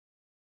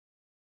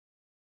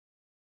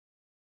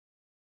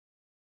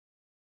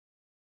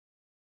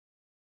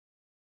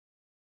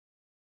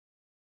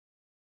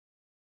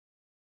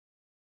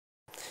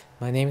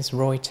My name is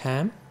Roy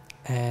Tam,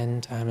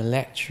 and I'm a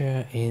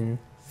lecturer in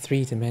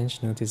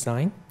three-dimensional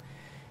design,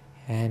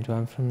 and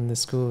I'm from the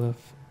School of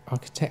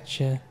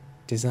Architecture,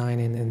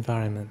 Design and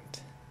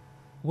Environment.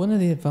 One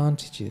of the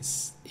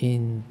advantages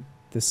in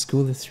the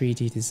School of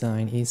 3D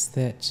Design is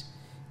that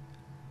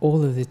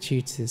all of the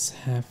tutors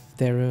have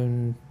their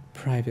own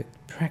private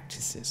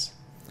practices.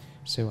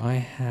 So I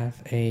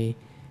have a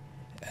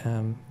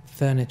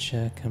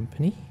furniture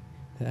company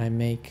that I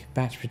make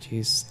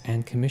batch-produce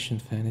and commission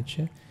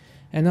furniture,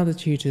 and other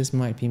tutors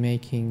might be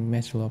making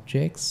metal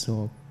objects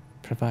or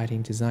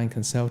providing design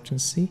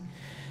consultancy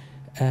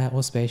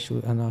or spatial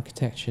and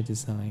architecture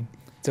design.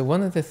 So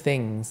one of the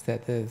things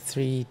that the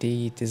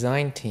 3D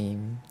design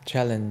team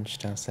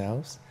challenged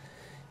ourselves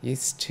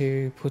is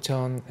to put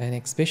on an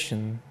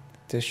exhibition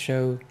to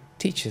show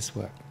teachers'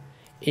 work.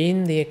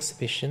 In the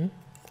exhibition,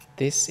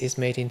 this is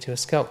made into a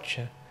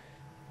sculpture.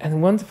 And the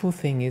wonderful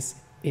thing is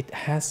it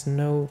has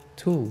no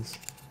tools.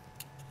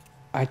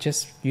 I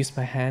just use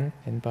my hand,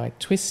 and by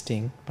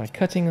twisting, by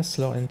cutting a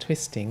slot and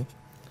twisting,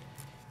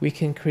 we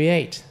can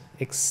create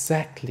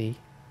exactly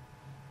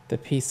the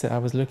piece that I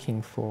was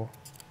looking for.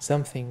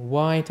 Something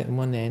wide at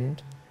one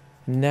end,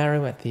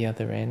 narrow at the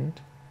other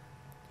end,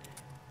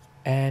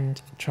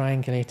 and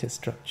triangulated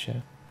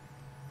structure.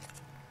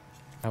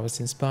 I was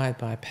inspired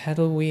by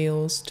pedal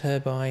wheels,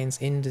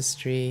 turbines,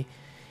 industry,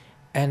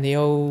 and the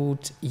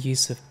old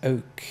use of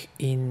oak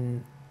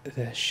in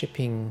the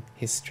shipping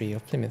history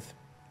of Plymouth.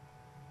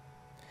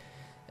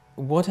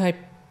 What I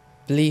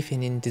believe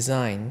in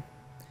design,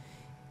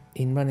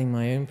 in running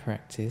my own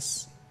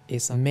practice,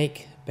 is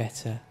make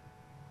better,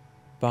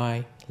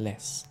 buy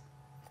less.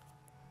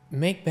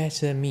 Make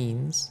better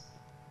means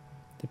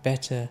the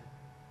better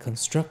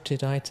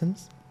constructed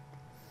items,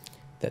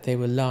 that they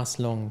will last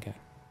longer.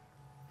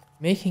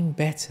 Making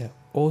better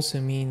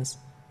also means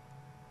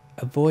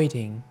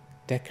avoiding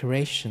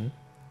decoration,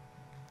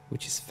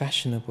 which is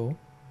fashionable,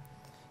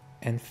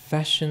 and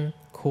fashion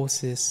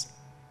causes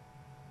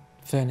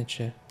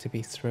furniture to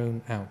be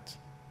thrown out.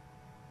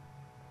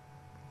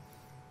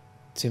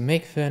 To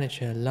make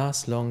furniture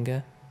last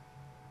longer,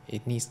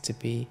 it needs to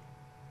be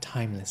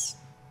timeless.